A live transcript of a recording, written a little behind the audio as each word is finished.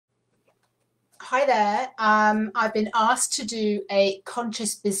Hi there. I've been asked to do a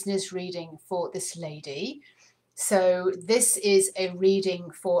conscious business reading for this lady. So this is a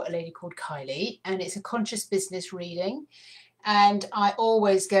reading for a lady called Kylie, and it's a conscious business reading. And I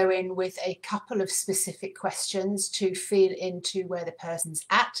always go in with a couple of specific questions to feel into where the person's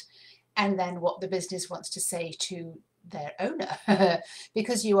at, and then what the business wants to say to their owner,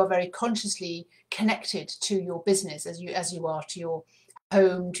 because you are very consciously connected to your business as you are to your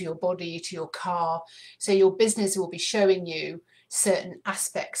home, to your body, to your car. So your business will be showing you certain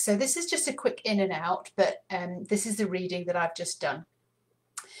aspects. So this is just a quick in and out, but this is the reading that I've just done.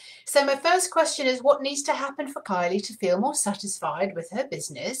 So my first question is, what needs to happen for Kylie to feel more satisfied with her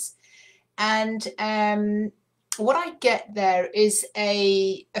business? And what I get there is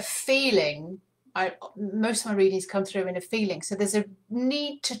a feeling. Most of my readings come through in a feeling. So there's a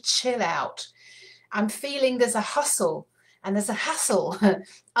need to chill out. I'm feeling there's a hustle and there's a hassle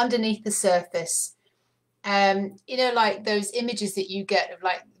underneath the surface. You know, like those images that you get of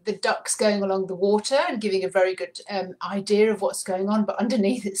like the ducks going along the water and giving a very good idea of what's going on, but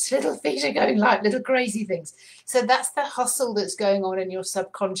underneath its little feet are going like little crazy things. So that's the hustle that's going on in your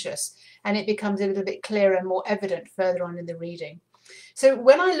subconscious, and it becomes a little bit clearer and more evident further on in the reading. So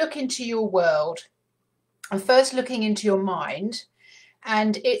when I look into your world, I'm first looking into your mind,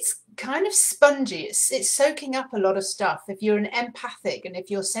 and it's kind of spongy. It's soaking up a lot of stuff. If you're an empathic and if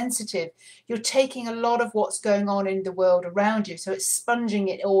you're sensitive, you're taking a lot of what's going on in the world around you. So it's sponging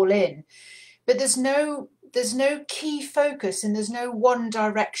it all in. But there's no key focus and there's no one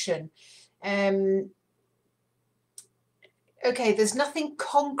direction. Okay, there's nothing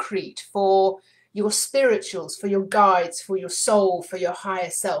concrete for your spirituals, for your guides, for your soul, for your higher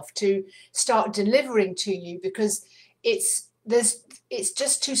self to start delivering to you, because it's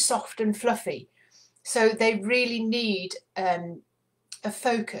just too soft and fluffy. So they really need a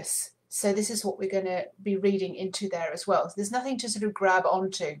focus. So this is what we're going to be reading into there as well. So there's nothing to sort of grab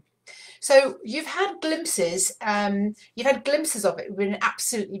onto. So you've had glimpses of it. You've been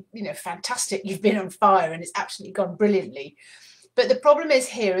absolutely, fantastic. You've been on fire and it's absolutely gone brilliantly. But the problem is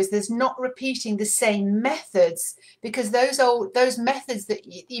here is there's not repeating the same methods, because those methods that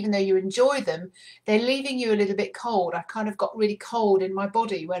even though you enjoy them, they're leaving you a little bit cold. I kind of got really cold in my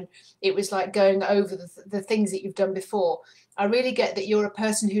body when it was like going over the things that you've done before. I really get that you're a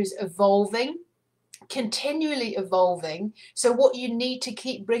person who's evolving, continually evolving. So what you need to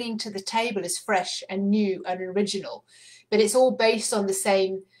keep bringing to the table is fresh and new and original, but it's all based on the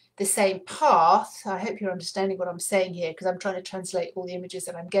same path. I hope you're understanding what I'm saying here, because I'm trying to translate all the images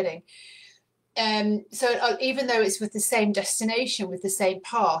that I'm getting. So even though it's with the same destination, with the same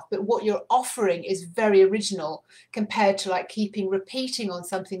path, but what you're offering is very original compared to like repeating on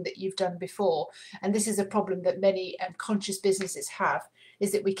something that you've done before. And this is a problem that many conscious businesses have,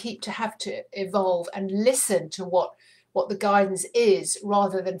 is that we have to evolve and listen to what the guidance is,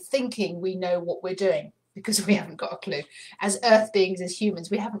 rather than thinking we know what we're doing, because we haven't got a clue. As earth beings, as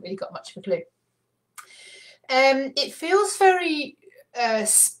humans, we haven't really got much of a clue. It feels very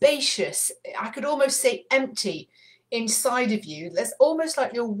spacious. I could almost say empty inside of you. There's almost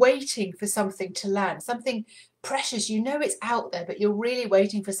like you're waiting for something to land, something precious. You know it's out there, but you're really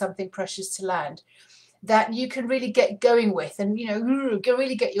waiting for something precious to land that you can really get going with and,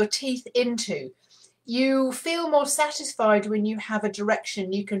 really get your teeth into. You feel more satisfied when you have a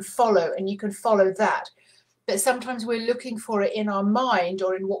direction you can follow, and you can follow that. But sometimes we're looking for it in our mind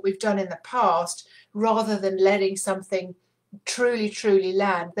or in what we've done in the past, rather than letting something truly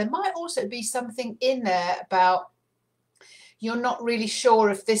land. There might also be something in there about you're not really sure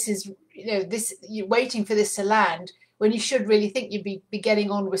if this is, you're waiting for this to land when you should really think you'd be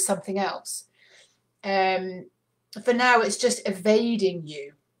getting on with something else. For now, it's just evading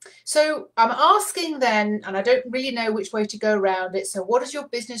you. So I'm asking then, and I don't really know which way to go around it. So what does your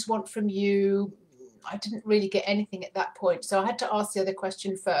business want from you? I didn't really get anything at that point, so I had to ask the other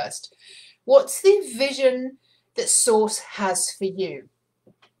question first. What's the vision that Source has for you?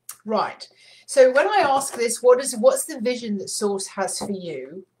 Right. So when I ask this, what's the vision that Source has for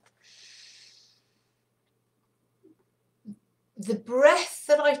you? The breath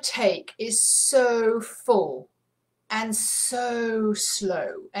that I take is so full and so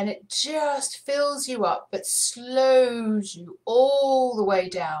slow, and it just fills you up but slows you all the way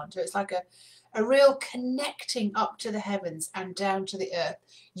down. So it's like a real connecting up to the heavens and down to the earth.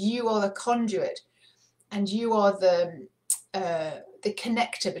 You are the conduit, and you are the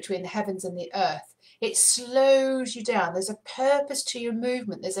connector between the heavens and the earth. It slows you down. There's a purpose to your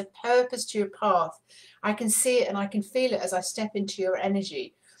movement. There's a purpose to your path. I can see it and I can feel it as I step into your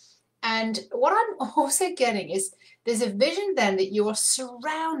energy. And what I'm also getting is there's a vision then that you are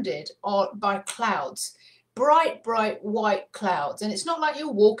surrounded by clouds, bright, bright white clouds. And it's not like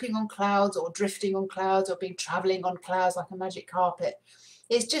you're walking on clouds or drifting on clouds or being traveling on clouds like a magic carpet.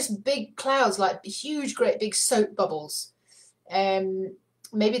 It's just big clouds, like huge, great big soap bubbles.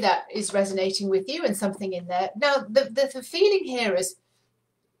 Maybe that is resonating with you and something in there. Now, the feeling here is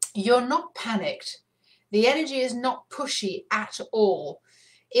you're not panicked. The energy is not pushy at all.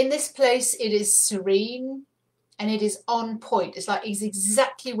 In this place, it is serene and it is on point. It's like it's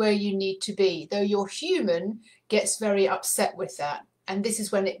exactly where you need to be, though your human gets very upset with that. And this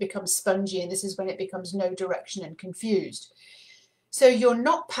is when it becomes spongy, and this is when it becomes no direction and confused. So you're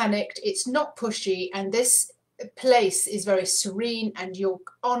not panicked, it's not pushy, and this place is very serene and you're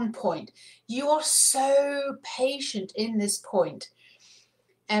on point. You are so patient in this point.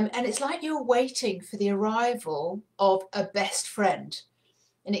 And it's like you're waiting for the arrival of a best friend.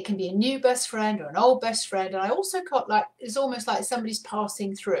 And it can be a new best friend or an old best friend. And I also got like, it's almost like somebody's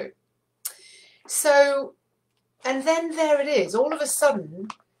passing through. So, and then there it is. All of a sudden,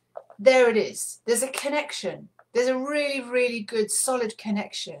 there it is. There's a connection. There's a really, really good, solid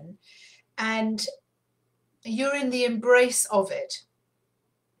connection. And you're in the embrace of it.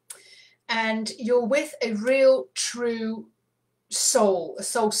 And you're with a real, true soul, a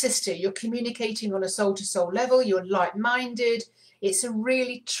soul sister. You're communicating on a soul-to-soul level. You're like-minded. It's a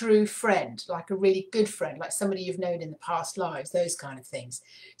really true friend, like a really good friend, like somebody you've known in the past lives, those kind of things.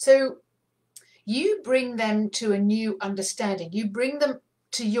 So you bring them to a new understanding. You bring them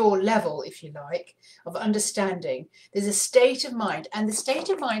to your level, if you like, of understanding. There's a state of mind, and the state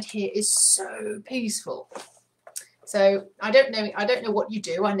of mind here is so peaceful. So I don't know what you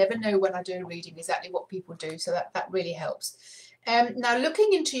do. I never know when I do a reading exactly what people do, so that really helps. Now,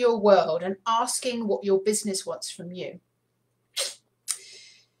 looking into your world and asking what your business wants from you.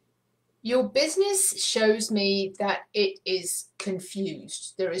 Your business shows me that it is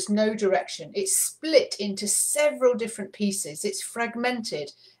confused. There is no direction. It's split into several different pieces. It's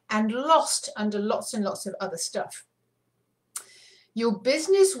fragmented and lost under lots and lots of other stuff. Your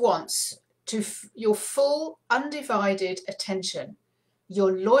business wants your full, undivided attention,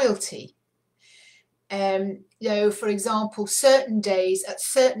 your loyalty. For example, certain days at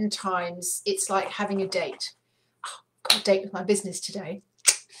certain times, it's like having a date. Oh, I've got a date with my business today.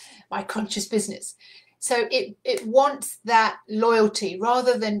 My conscious business. So it wants that loyalty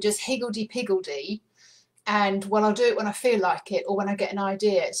rather than just higgledy-piggledy and, well, I'll do it when I feel like it or when I get an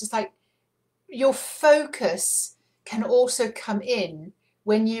idea. It's just like your focus can also come in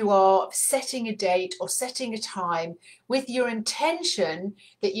when you are setting a date or setting a time with your intention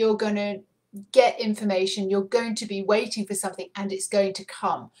that you're going to get information, you're going to be waiting for something and it's going to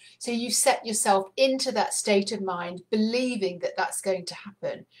come. So you set yourself into that state of mind, believing that that's going to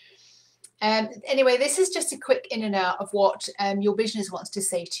happen. Anyway, this is just a quick in and out of what your business wants to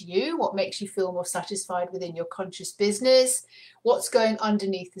say to you, what makes you feel more satisfied within your conscious business, what's going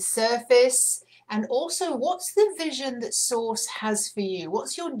underneath the surface, and also what's the vision that Source has for you?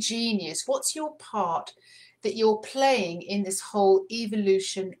 What's your genius? What's your part that you're playing in this whole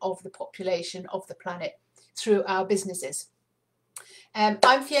evolution of the population of the planet through our businesses?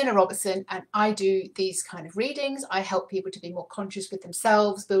 I'm Fiona Robertson, and I do these kind of readings. I help people to be more conscious with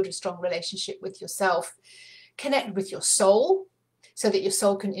themselves, build a strong relationship with yourself, connect with your soul so that your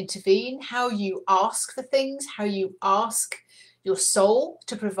soul can intervene, how you ask for things, how you ask your soul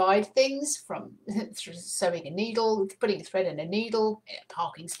to provide things, from sewing a needle, putting a thread in a needle,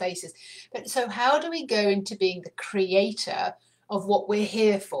 parking spaces. But so how do we go into being the creator of what we're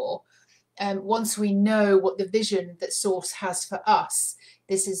here for? Once we know what the vision that Source has for us,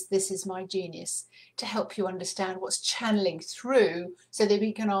 this is my genius, to help you understand what's channeling through so that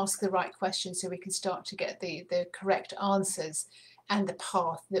we can ask the right questions, so we can start to get the correct answers and the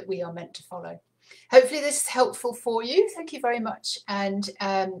path that we are meant to follow. Hopefully this is helpful for you. Thank you very much. And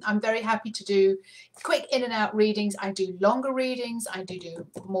I'm very happy to do quick in and out readings. I do longer readings. I do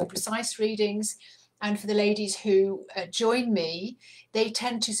more precise readings. And for the ladies who join me, they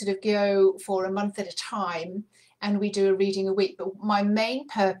tend to sort of go for a month at a time, and we do a reading a week. But my main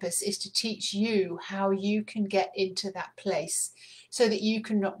purpose is to teach you how you can get into that place so that you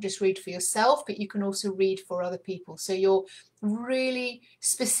can not just read for yourself, but you can also read for other people. So you're really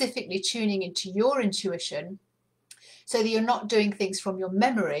specifically tuning into your intuition, so that you're not doing things from your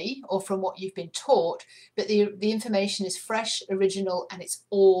memory or from what you've been taught, but the information is fresh, original, and it's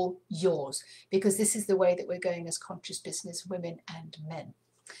all yours, because this is the way that we're going as conscious business women and men.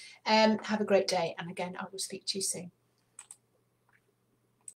 Have a great day, and again, I will speak to you soon.